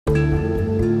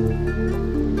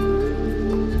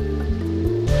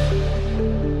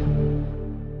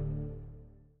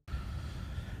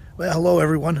Yeah, hello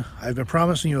everyone. I've been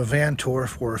promising you a van tour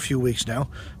for a few weeks now.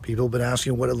 People have been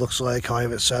asking what it looks like, how I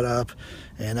have it set up,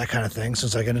 and that kind of thing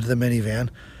since I got into the minivan.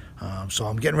 So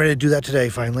I'm getting ready to do that today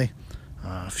finally.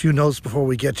 A few notes before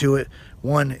we get to it.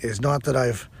 One is not that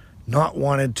I've not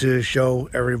wanted to show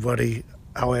everybody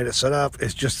how I had it set up.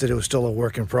 It's just that it was still a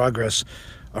work in progress,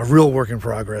 a real work in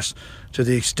progress, to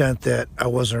the extent that I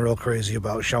wasn't real crazy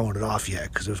about showing it off yet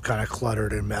because it was kind of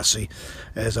cluttered and messy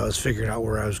as I was figuring out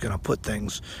where I was going to put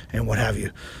things and what have you.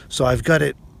 So I've got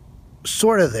it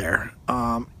sort of there,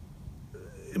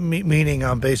 meaning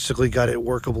I'm basically got it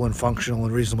workable and functional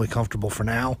and reasonably comfortable for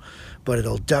now, but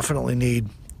it'll definitely need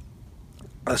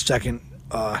a second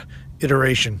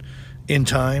iteration in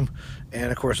time. And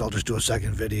of course I'll just do a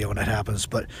second video when that happens,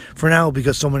 but for now,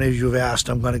 because so many of you have asked,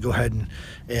 I'm going to go ahead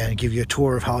and give you a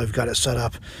tour of how I've got it set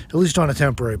up, at least on a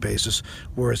temporary basis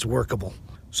where it's workable.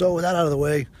 So with that out of the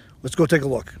way, let's go take a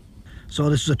look. So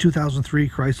this is a 2003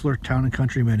 Chrysler Town &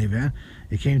 Country minivan.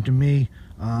 It came to me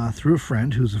through a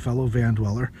friend who's a fellow van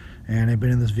dweller, and I've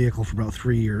been in this vehicle for about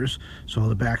 3 years, so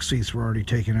the back seats were already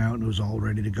taken out and it was all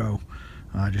ready to go.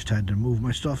 I just had to move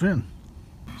my stuff in.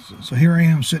 So here I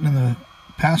am sitting in the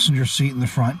passenger seat in the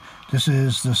front. This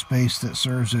is the space that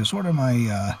serves as sort of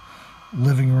my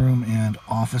living room and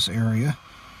office area.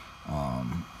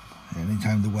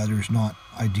 Anytime the weather's not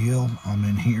ideal, I'm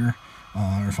in here.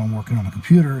 Or if I'm working on a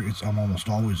computer, I'm almost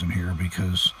always in here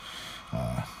because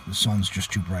the sun's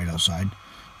just too bright outside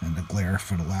and the glare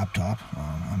for the laptop.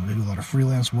 I'm going to do a lot of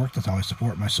freelance work. That's how I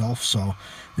support myself. So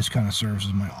this kind of serves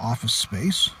as my office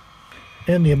space.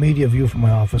 And the immediate view from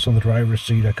my office on the driver's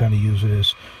seat, I kind of use it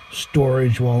as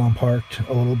storage while I'm parked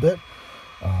a little bit.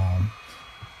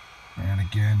 And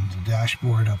again, the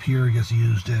dashboard up here gets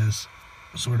used as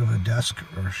sort of a desk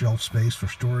or shelf space for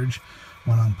storage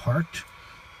when I'm parked.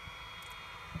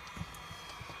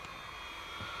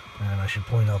 And I should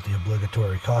point out the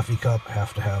obligatory coffee cup.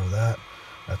 Have to have that.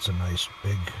 That's a nice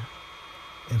big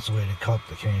insulated cup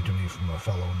that came to me from a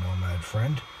fellow nomad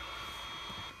friend.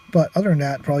 But other than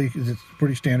that, probably it's a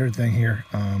pretty standard thing here.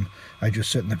 I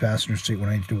just sit in the passenger seat when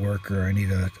I need to work or I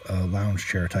need a lounge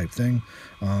chair type thing.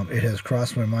 It has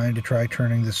crossed my mind to try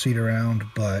turning the seat around,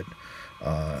 but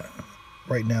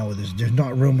right now there's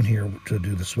not room in here to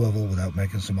do the swivel without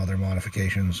making some other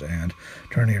modifications, and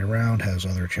turning it around has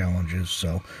other challenges.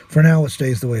 So for now, it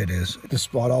stays the way it is. This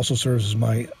spot also serves as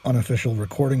my unofficial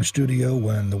recording studio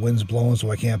when the wind's blowing,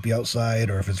 so I can't be outside,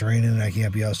 or if it's raining and I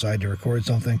can't be outside to record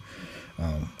something.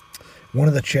 One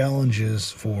of the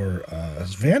challenges for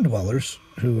us van dwellers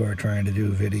who are trying to do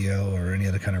video or any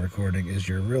other kind of recording is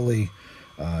you're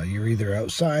either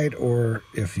outside, or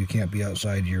if you can't be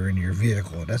outside, you're in your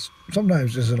vehicle. That's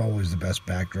sometimes isn't always the best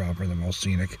backdrop or the most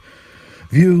scenic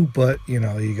view, but you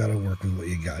know, you got to work with what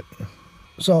you got.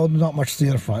 So not much to see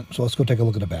in the front, so let's go take a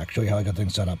look at the back, show you how I got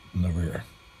things set up in the rear.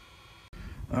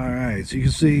 Alright, so you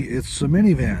can see it's a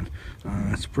minivan.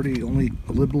 It's only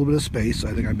a little bit of space.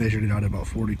 I think I measured it out at about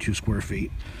 42 square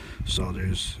feet. So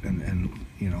there's, and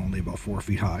you know, only about 4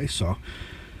 feet high. So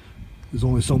there's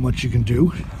only so much you can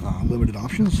do. Limited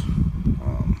options.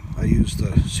 I use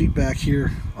the seat back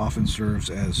here. Often serves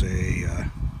as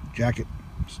a jacket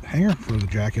hanger for the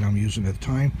jacket I'm using at the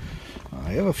time.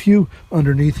 I have a few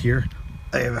underneath here.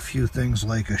 I have a few things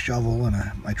like a shovel and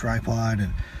my tripod,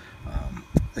 and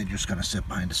they just kind of sit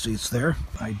behind the seats there.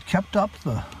 I kept up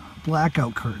the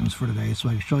blackout curtains for today so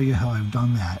I can show you how I've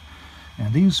done that.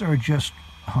 And these are just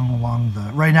hung along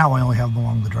right now I only have them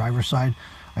along the driver's side.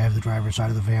 I have the driver's side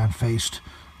of the van faced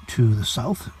to the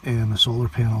south and the solar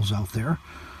panels out there.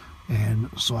 And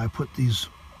so I put these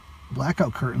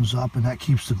blackout curtains up, and that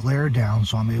keeps the glare down,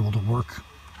 so I'm able to work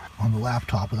on the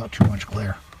laptop without too much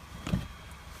glare.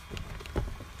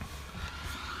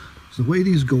 So the way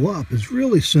these go up is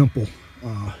really simple.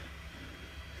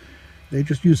 They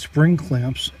just use spring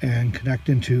clamps and connect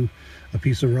into a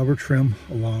piece of rubber trim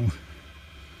along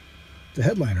the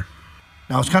headliner.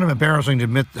 Now, it's kind of embarrassing to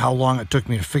admit how long it took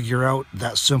me to figure out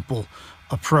that simple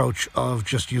approach of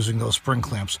just using those spring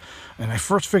clamps. And I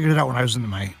first figured it out when I was in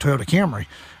my Toyota Camry,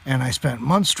 and I spent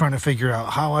months trying to figure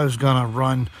out how I was going to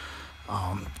run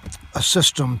a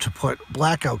system to put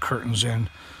blackout curtains in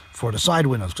for the side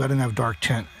windows, because I didn't have dark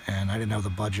tint and I didn't have the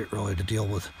budget really to deal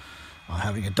with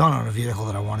having it done on a vehicle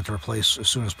that I wanted to replace as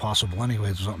soon as possible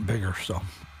anyways, something bigger. So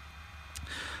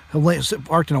I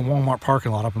parked in a Walmart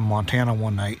parking lot up in Montana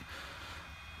one night,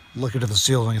 looking at the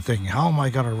ceiling and thinking, how am I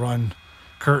going to run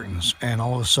curtains? And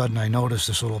all of a sudden I noticed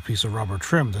this little piece of rubber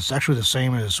trim that's actually the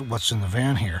same as what's in the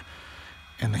van here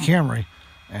in the Camry,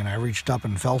 and I reached up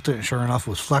and felt it, and sure enough it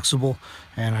was flexible,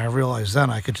 and I realized then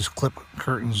I could just clip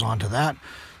curtains onto that.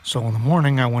 So in the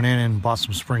morning I went in and bought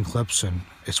some spring clips, and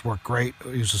it's worked great. I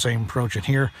use the same approach in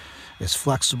here. It's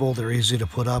flexible, they're easy to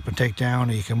put up and take down,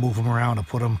 and you can move them around and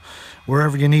put them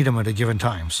wherever you need them at a given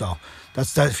time. So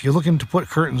that's that. If you're looking to put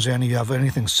curtains in, you have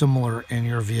anything similar in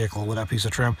your vehicle with that piece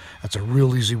of trim, that's a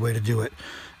real easy way to do it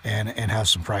and have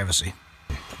some privacy.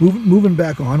 Moving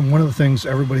back on, one of the things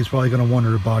everybody's probably going to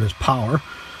wonder about is power.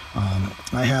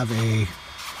 I have a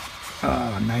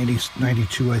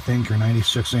 92, I think, or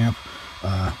 96 amp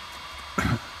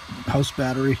house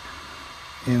battery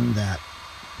in that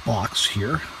box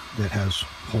here that has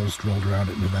holes drilled around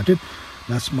it and vented.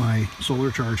 That's my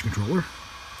solar charge controller,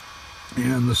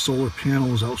 and the solar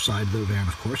panel is outside the van,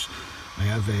 of course. I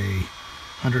have a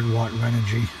 100-watt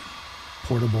Renogy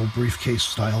portable briefcase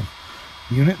style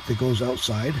unit that goes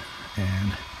outside,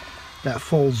 and that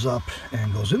folds up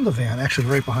and goes in the van, actually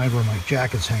right behind where my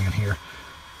jacket's hanging here.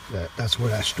 That's where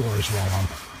that stores while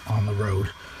I'm on the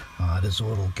road. There's a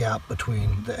little gap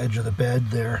between the edge of the bed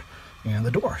there and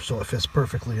the door, so it fits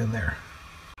perfectly in there.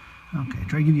 Okay,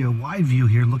 try to give you a wide view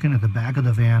here, looking at the back of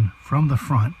the van from the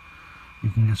front. You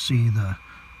can just see the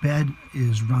bed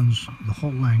runs the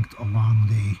whole length along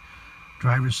the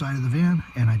driver's side of the van,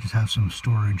 and I just have some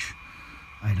storage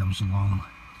items along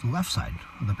the left side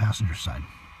of the passenger side.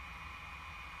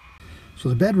 So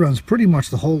the bed runs pretty much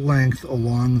the whole length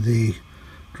along the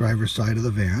driver's side of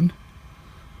the van.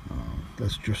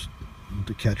 That's just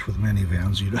the catch with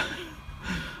minivans.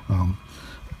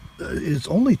 It's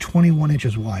only 21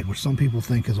 inches wide, which some people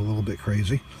think is a little bit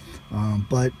crazy,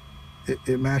 but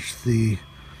it matched it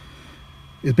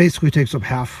basically takes up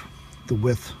half the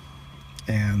width,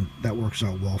 and that works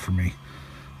out well for me.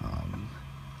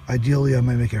 Ideally I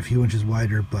might make it a few inches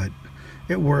wider, but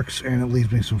it works, and it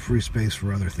leaves me some free space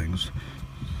for other things.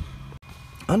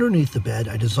 Underneath the bed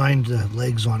I designed the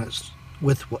legs on it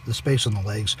with the space on the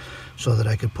legs so that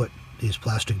I could put these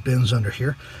plastic bins under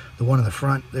here. The one in the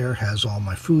front there has all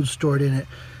my food stored in it.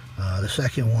 The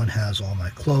second one has all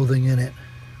my clothing in it.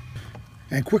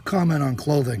 And quick comment on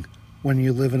clothing. When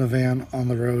you live in a van on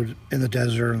the road, in the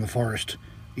desert, or in the forest,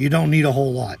 you don't need a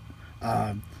whole lot.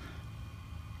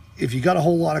 If you got a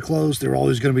whole lot of clothes, they're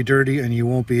always going to be dirty, and you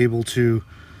won't be able to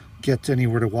get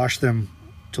anywhere to wash them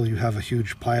till you have a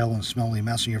huge pile and smelly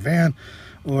mess in your van,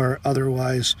 or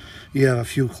otherwise you have a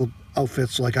few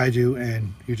outfits like I do,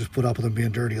 and you just put up with them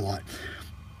being dirty a lot.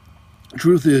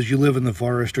 Truth is, you live in the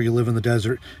forest or you live in the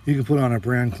desert, you can put on a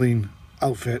brand clean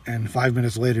outfit, and 5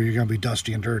 minutes later you're going to be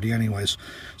dusty and dirty anyways.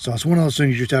 So it's one of those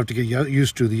things you just have to get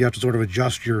used to. That you have to sort of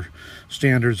adjust your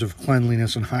standards of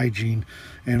cleanliness and hygiene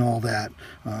and all that.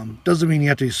 Doesn't mean you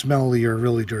have to be smelly or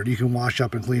really dirty. You can wash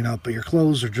up and clean up, but your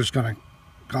clothes are just going to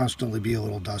constantly be a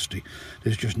little dusty.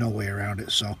 There's just no way around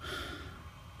it. So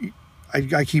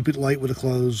I keep it light with the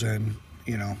clothes, and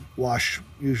wash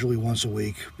usually once a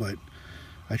week, but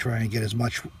I try and get as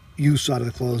much use out of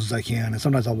the clothes as I can, and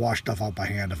sometimes I'll wash stuff out by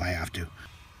hand if I have to.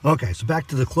 Okay, so back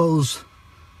to the clothes,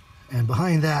 and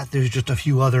behind that there's just a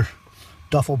few other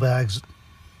duffel bags.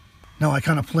 Now I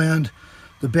kind of planned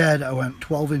the bed. I went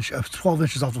 12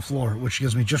 inches off the floor, which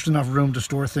gives me just enough room to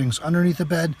store things underneath the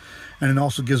bed, and it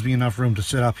also gives me enough room to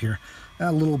sit up here.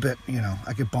 A little bit,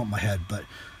 I could bump my head, but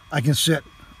I can sit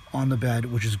on the bed,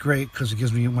 which is great because it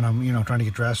gives me, when I'm trying to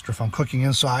get dressed, or if I'm cooking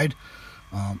inside,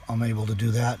 I'm able to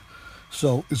do that.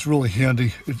 So it's really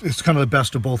handy. It's kind of the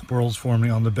best of both worlds for me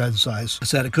on the bed size. I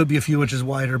said it could be a few inches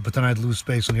wider, but then I'd lose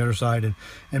space on the other side,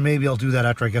 and maybe I'll do that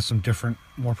after I get some different,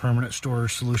 more permanent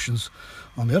storage solutions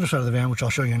on the other side of the van, which I'll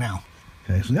show you now.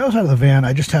 Okay, so on the other side of the van,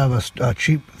 I just have a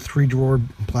cheap 3-drawer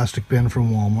plastic bin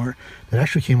from Walmart that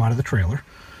actually came out of the trailer.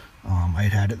 I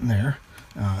had it in there.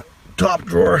 Top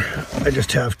drawer, I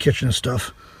just have kitchen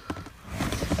stuff.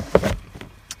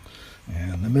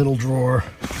 And the middle drawer,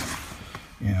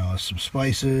 some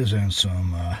spices and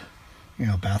some,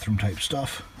 bathroom type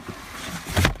stuff.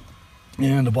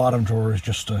 And the bottom drawer is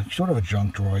just sort of a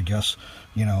junk drawer, I guess.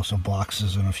 Some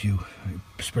boxes and a few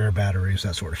spare batteries,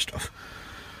 that sort of stuff.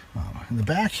 In the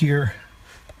back here,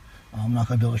 I'm not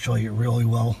going to be able to show you it really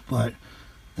well, but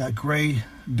that gray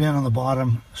bin on the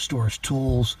bottom stores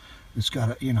tools. It's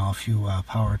got a few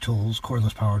power tools,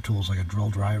 cordless power tools like a drill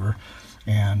driver,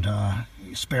 and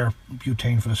spare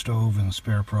butane for the stove, and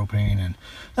spare propane, and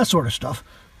that sort of stuff.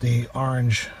 The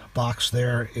orange box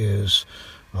there is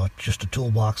just a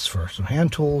toolbox for some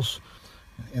hand tools.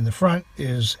 In the front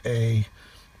is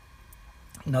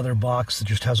another box that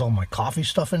just has all my coffee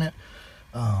stuff in it.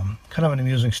 Kind of an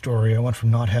amusing story. I went from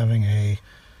not having a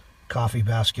coffee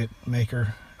basket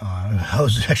maker. I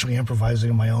was actually improvising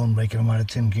on my own, making them out of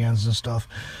tin cans and stuff.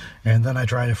 And then I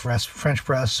tried a French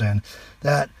press, and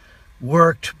that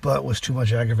worked, but was too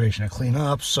much aggravation to clean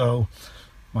up. So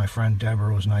my friend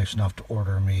Deborah was nice enough to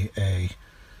order me a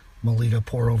Melita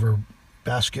pour-over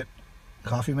basket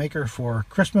coffee maker for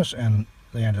Christmas, and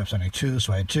they ended up sending 2,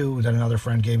 so I had 2. Then another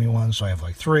friend gave me 1, so I have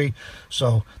like 3.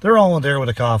 So they're all in there with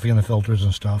the coffee and the filters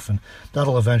and stuff, and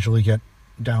that'll eventually get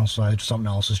downsized to something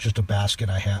else. It's just a basket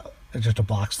I had, it's just a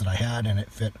box that I had, and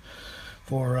it fit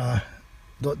for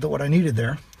what I needed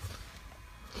there.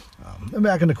 And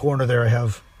back in the corner there, I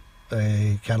have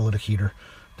a catalytic heater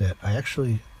that I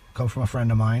actually comes from a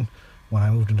friend of mine. When I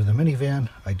moved into the minivan,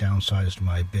 I downsized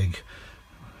my big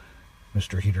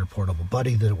Mr. Heater portable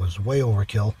buddy that was way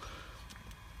overkill.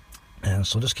 And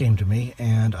so this came to me,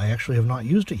 and I actually have not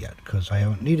used it yet because I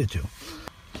haven't needed to.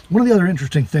 One of the other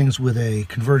interesting things with a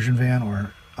conversion van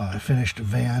or a finished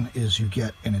van is you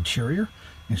get an interior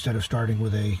instead of starting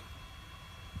with a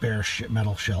bare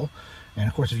metal shell. And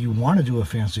of course, if you want to do a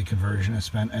fancy conversion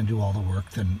and do all the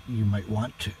work, then you might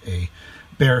want a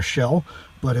bare shell.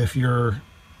 But if you're,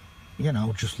 you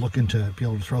know, just looking to be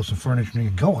able to throw some furniture and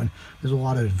get going, there's a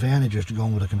lot of advantages to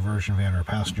going with a conversion van or a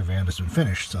passenger van that's been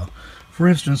finished. So, for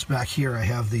instance, back here I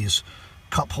have these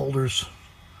cup holders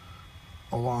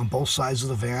along both sides of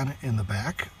the van in the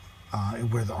back,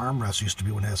 where the armrest used to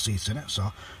be when it has seats in it.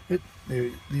 So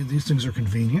these things are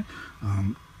convenient.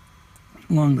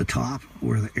 Along the top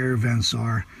where the air vents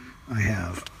are, I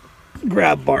have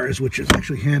grab bars, which is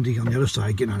actually handy on the other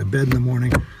side, getting out of bed in the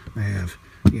morning. I have,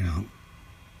 you know,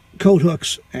 coat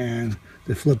hooks, and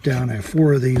they flip down. I have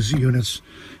 4 of these units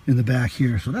in the back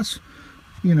here. So that's,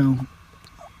 you know,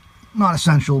 not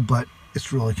essential, but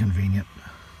it's really convenient.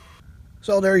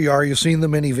 So there you are. You've seen the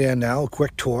minivan now, a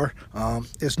quick tour.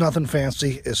 It's nothing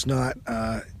fancy. It's not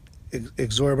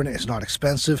exorbitant. It's not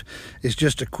expensive. It's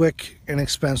just a quick,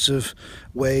 inexpensive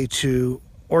way to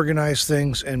organize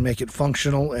things and make it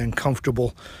functional and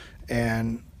comfortable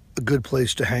and a good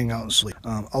place to hang out and sleep.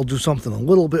 I'll do something a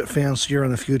little bit fancier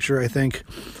in the future, I think.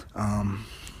 But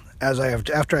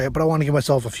I want to give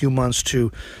myself a few months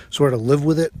to sort of live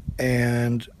with it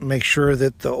and make sure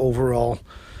that the overall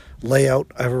layout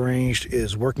I've arranged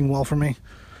is working well for me.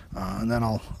 And then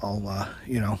I'll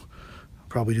you know,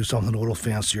 probably do something a little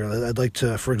fancier. I'd like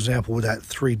to, for example, with that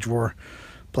 3-drawer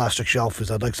plastic shelf,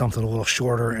 I'd like something a little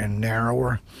shorter and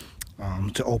narrower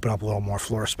to open up a little more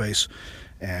floor space.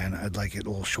 And I'd like it a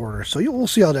little shorter. So we'll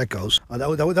see how that goes. That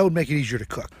would make it easier to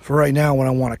cook. For right now, when I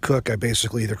want to cook, I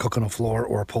basically either cook on the floor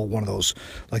or pull one of those,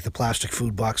 like the plastic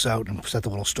food box out and set the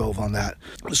little stove on that.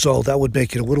 So that would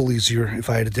make it a little easier. If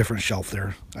I had a different shelf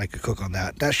there, I could cook on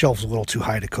that. That shelf's a little too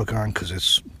high to cook on because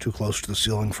it's too close to the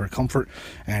ceiling for comfort,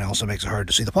 and it also makes it hard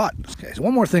to see the pot. Okay, so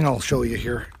one more thing I'll show you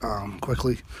here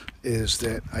quickly is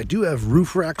that I do have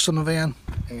roof racks on the van,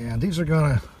 and these are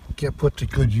going to get put to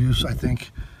good use, I think,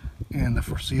 in the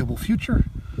foreseeable future.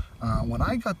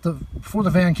 Before the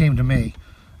van came to me,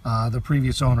 the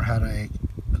previous owner had a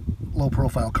low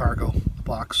profile cargo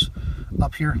box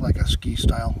up here, like a ski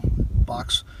style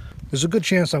box. There's a good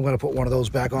chance I'm going to put one of those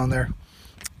back on there,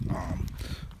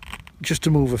 just to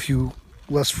move a few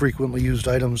less frequently used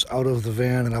items out of the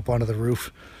van and up onto the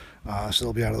roof, so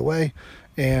they'll be out of the way.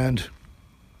 And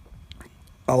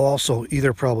I'll also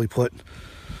either probably put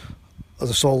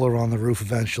the solar on the roof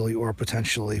eventually, or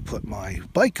potentially put my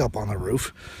bike up on the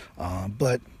roof,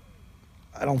 but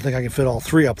I don't think I can fit all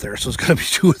 3 up there, so it's going to be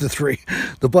 2 of the 3.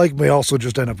 The bike may also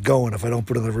just end up going if I don't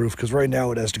put it on the roof, because right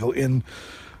now it has to go in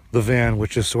the van,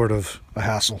 which is sort of a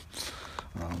hassle,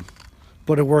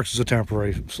 but it works as a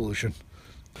temporary solution.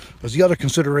 Because the other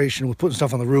consideration with putting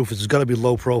stuff on the roof is it's got to be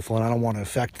low profile, and I don't want to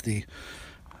affect the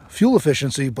fuel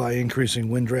efficiency by increasing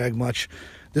wind drag much.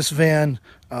 This van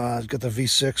has got the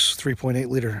V6 3.8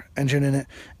 liter engine in it,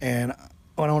 and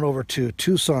when I went over to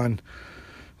Tucson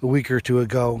a week or 2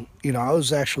 ago, you know, I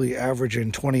was actually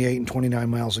averaging 28 and 29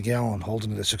 miles a gallon,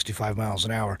 holding it at 65 miles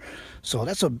an hour. So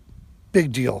that's a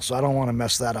big deal, so I don't want to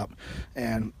mess that up.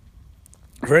 And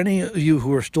for any of you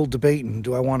who are still debating,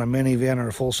 do I want a minivan or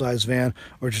a full-size van,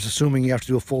 or just assuming you have to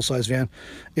do a full-size van,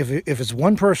 if it's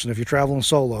one person, if you're traveling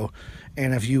solo,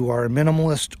 and if you are a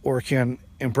minimalist or can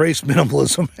embrace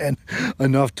minimalism and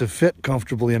enough to fit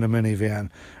comfortably in a minivan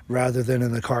rather than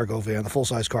in the cargo van, the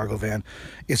full-size cargo van,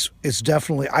 it's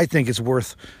definitely, I think it's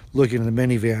worth looking at the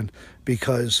minivan,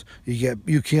 because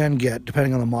you can get,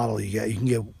 depending on the model you can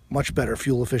get much better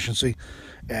fuel efficiency,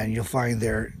 and you'll find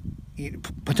they're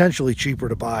potentially cheaper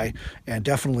to buy and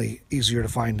definitely easier to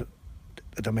find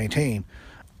to maintain,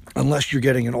 unless you're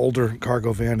getting an older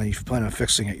cargo van and you plan on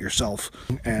fixing it yourself.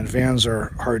 And vans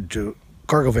are hard to,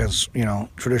 cargo vans, you know,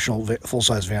 traditional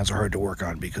full-size vans are hard to work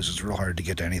on because it's real hard to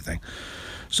get to anything.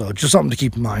 So just something to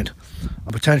keep in mind.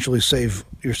 Potentially save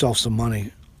yourself some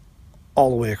money all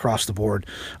the way across the board.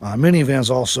 Minivans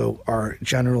also are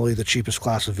generally the cheapest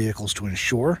class of vehicles to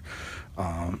insure,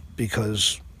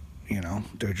 because, you know,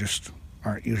 they're just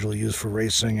aren't usually used for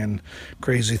racing and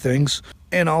crazy things.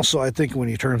 And also, I think when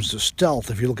in terms of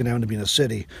stealth, if you're looking down to be in a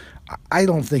city, I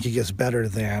don't think it gets better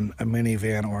than a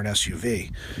minivan or an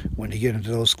SUV. When you get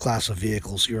into those class of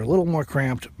vehicles, you're a little more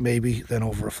cramped, maybe, than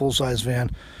over a full-size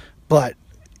van. But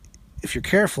if you're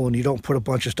careful and you don't put a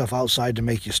bunch of stuff outside to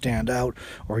make you stand out,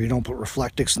 or you don't put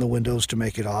reflectix in the windows to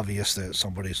make it obvious that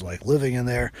somebody's like living in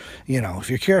there, you know, if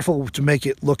you're careful to make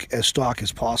it look as stock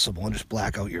as possible and just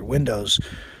black out your windows,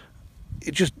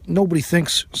 it just, nobody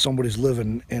thinks somebody's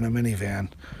living in a minivan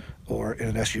or in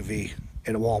an SUV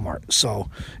at a Walmart. So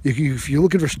if you're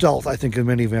looking for stealth, I think a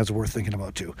minivan's worth thinking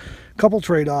about too. A couple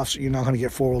trade-offs: you're not going to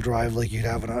get four-wheel drive like you'd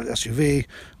have in an SUV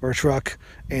or a truck,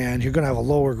 and you're going to have a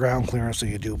lower ground clearance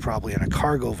than you do probably in a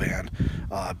cargo van,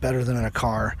 better than in a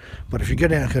car. But if you're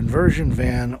getting a conversion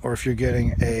van, or if you're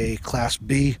getting a Class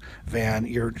B van,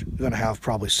 you're going to have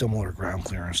probably similar ground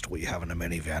clearance to what you have in a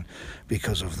minivan,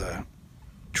 because of the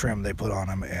trim they put on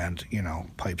them, and, you know,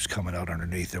 pipes coming out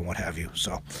underneath and what have you.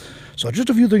 So just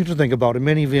a few things to think about. A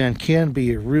minivan can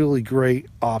be a really great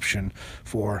option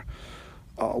for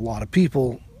a lot of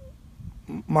people.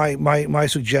 My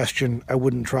suggestion, I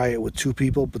wouldn't try it with two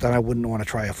people, but then I wouldn't want to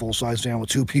try a full-size van with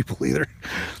two people either.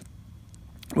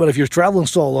 But if you're traveling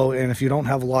solo, and if you don't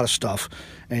have a lot of stuff,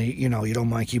 and you know, you don't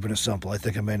mind keeping it simple, I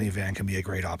think a minivan can be a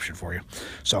great option for you.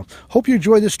 So hope you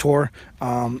enjoyed this tour.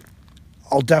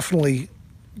 I'll definitely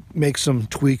make some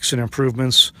tweaks and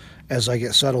improvements as I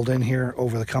get settled in here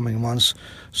over the coming months.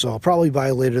 So probably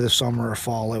by later this summer or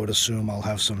fall, I would assume I'll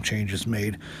have some changes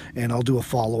made, and I'll do a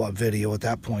follow-up video at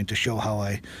that point to show how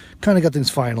I kind of got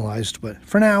things finalized. But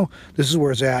for now, this is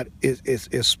where it's at.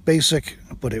 It's basic,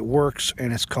 but it works,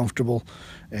 and it's comfortable,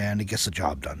 and it gets the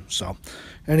job done. So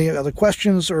any other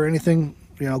questions or anything,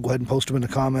 you know, go ahead and post them in the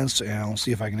comments, and I'll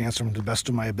see if I can answer them to the best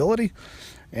of my ability.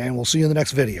 And we'll see you in the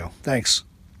next video. Thanks.